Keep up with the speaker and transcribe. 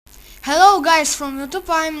Hello guys from YouTube,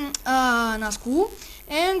 I'm Nasku,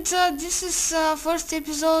 and this is first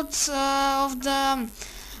episode of the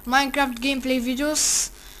Minecraft gameplay videos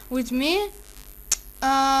with me,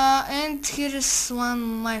 and here is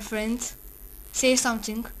my friend. Say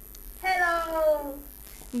something. Hello!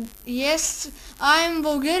 Yes, I'm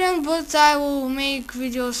Bulgarian, but I will make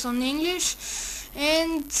videos on English,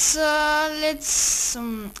 and let's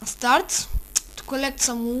start to collect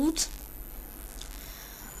some wood.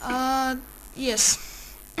 Yes.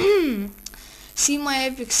 See my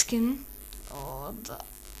epic skin. Oh,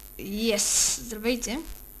 yes, здравейте.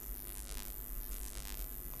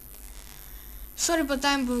 Sorry, but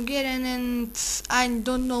I'm Bulgarian and I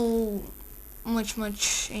don't know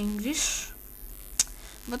much English.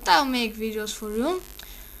 But I'll make videos for you.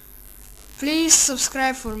 Please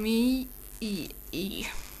subscribe for me.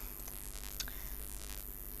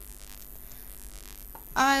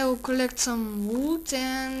 I'll collect some wood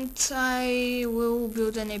and I will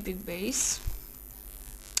build an epic base.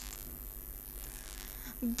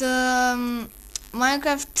 The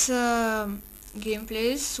Minecraft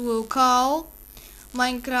gameplays will call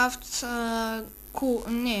Minecraft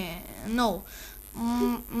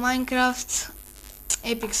Minecraft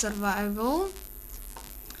Epic Survival.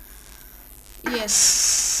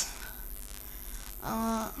 Yes.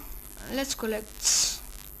 Let's collect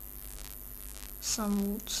some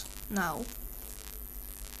wood now.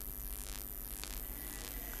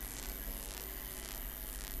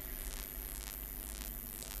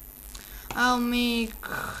 I'll make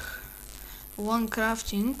one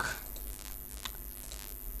crafting,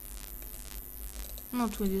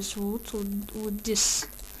 not with this wood, with this.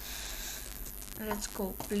 Let's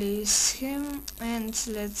go place him and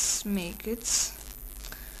let's make it.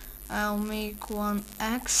 I'll make one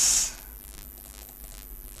axe,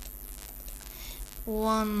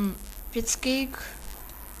 one pickaxe,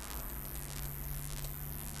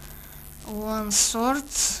 one sword,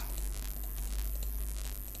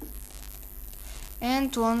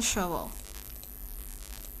 and one shovel.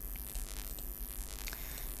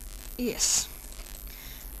 Yes.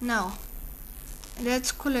 Now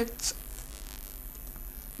let's collect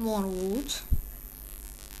more wood.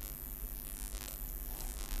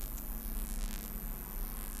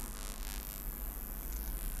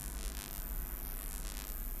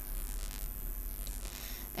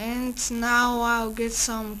 And now I'll get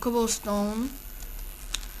some cobblestone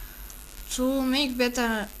to make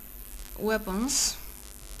better weapons.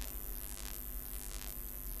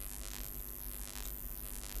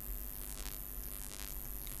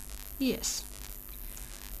 Yes.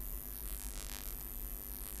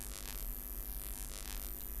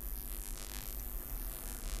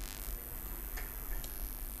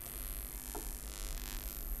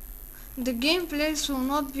 The gameplays will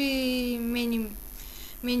not be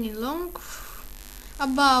many long,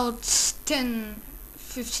 about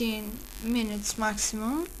 10-15 minutes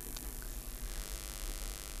maximum.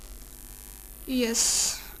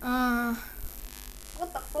 Yes.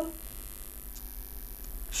 What the fuck?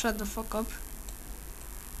 Shut the fuck up.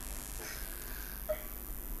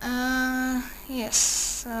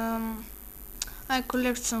 Yes. I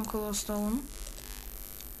collect some cobblestone.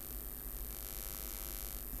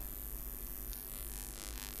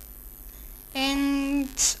 And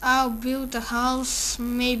I'll build a house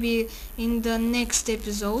maybe in the next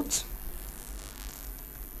episode,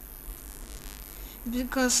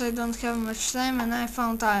 because I don't have much time and I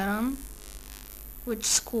found iron, which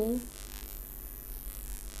is cool.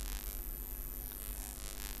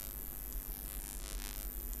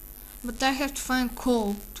 But I have to find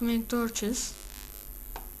coal to make torches.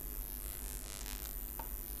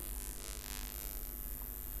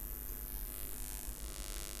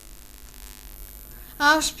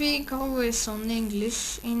 I'll speak always on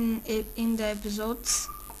English in the episodes,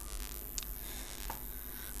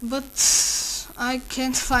 but I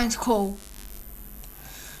can't find coal.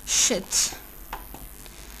 Shit.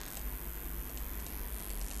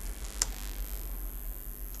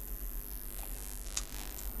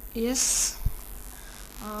 Yes.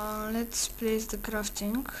 Let's place the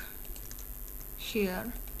crafting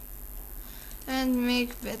here and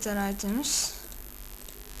make better items.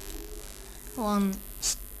 One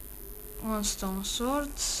stone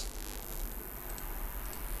sword,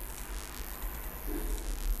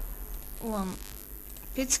 one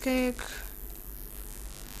pickaxe,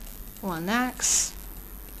 one axe,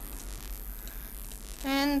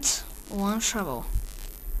 and one shovel.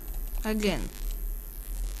 Again.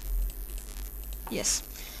 Yes.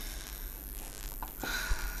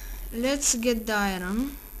 Let's get the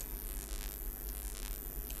iron.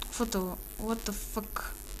 What the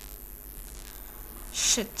fuck?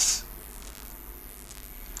 Shit.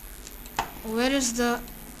 Where is the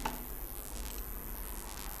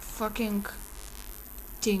fucking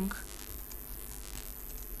thing?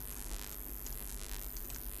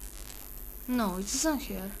 No, it isn't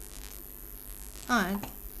here. Ah,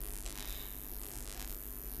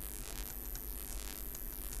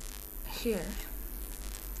 here.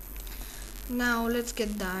 Now let's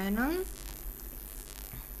get the iron.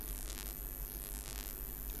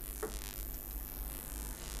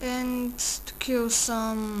 And to kill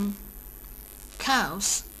some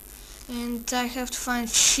cows. And I have to find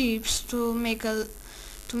sheep to make a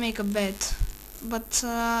bed. But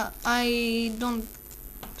I don't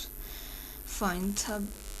find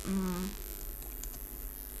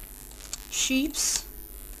sheeps.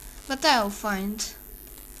 But I'll find.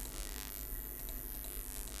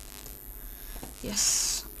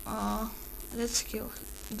 Yes. Let's kill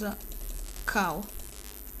the cow.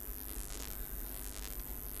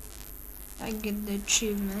 I get the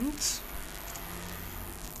achievement.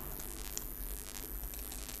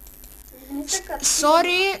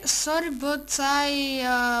 Sorry, but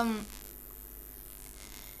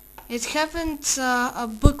it happened a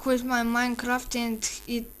bug with my Minecraft and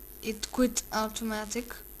it quit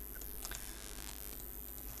automatic.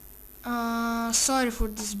 Sorry for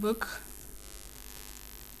this bug.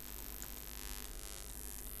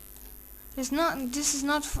 This is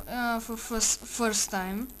not for first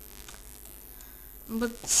time,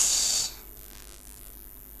 but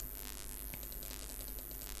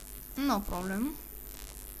no problem.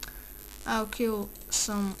 I'll kill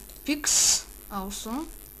some pigs also.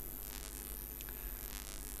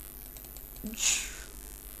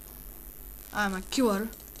 I'm a killer.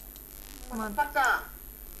 Motherfucker.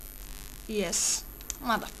 Yes,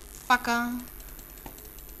 motherfucker.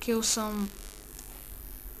 Kill some.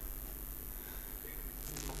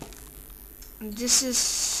 This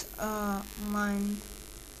is mine.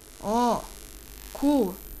 Oh,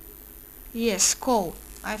 cool. Yes, coal.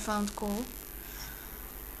 I found coal.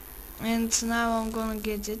 And now I'm gonna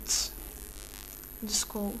get it. This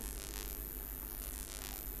coal.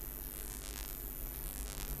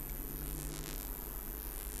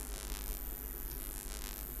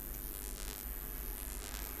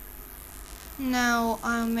 Now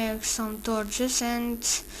I'll make some torches and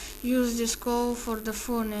use this coal for the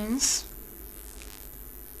furnace.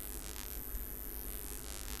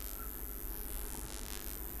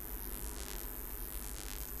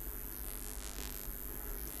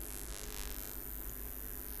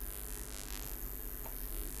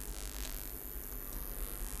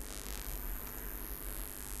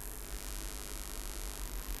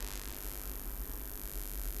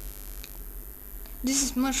 This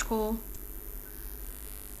is much coal.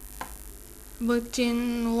 But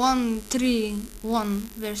in 1.3.1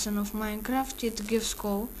 version of Minecraft it gives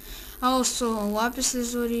coal. Also lapis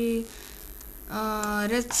lazuli,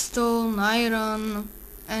 redstone, iron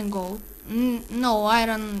and gold. No,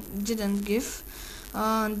 iron didn't give.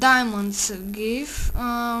 Diamonds give.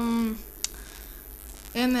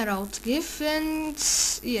 Emerald give, and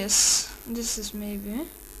yes, this is maybe.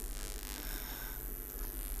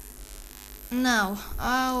 Now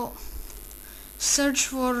I'll search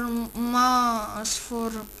for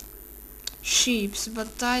sheeps,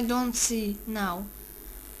 but I don't see now.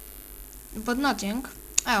 But nothing.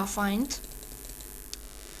 I'll find.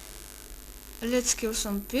 Let's kill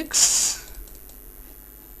some pigs.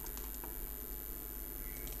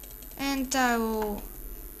 And I will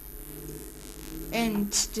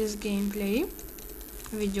end this gameplay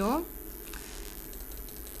video.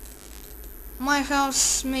 My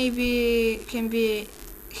house maybe can be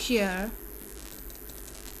here.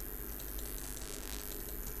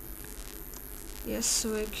 Yes,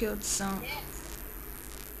 we killed some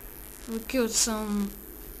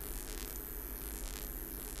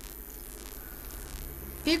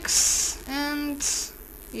pigs, and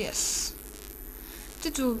yes,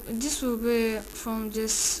 this will be from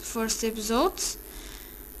this first episode.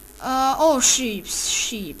 Oh, sheeps.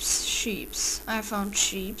 I found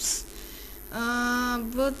sheeps.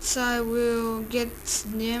 But I will get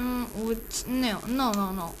them with no.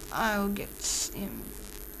 I'll get him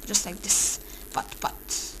just like this. But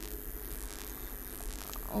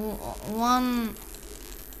one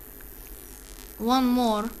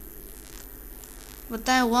more. But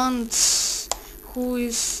I want who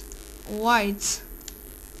is white.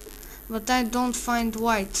 But I don't find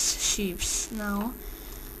white sheeps now.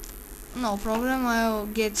 No problem. I'll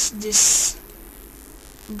get this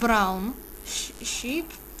brown sheep.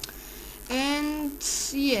 And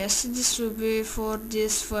yes, this will be for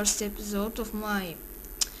this first episode of my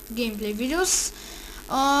gameplay videos.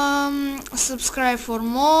 Subscribe for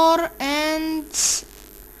more, and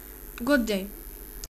Good day.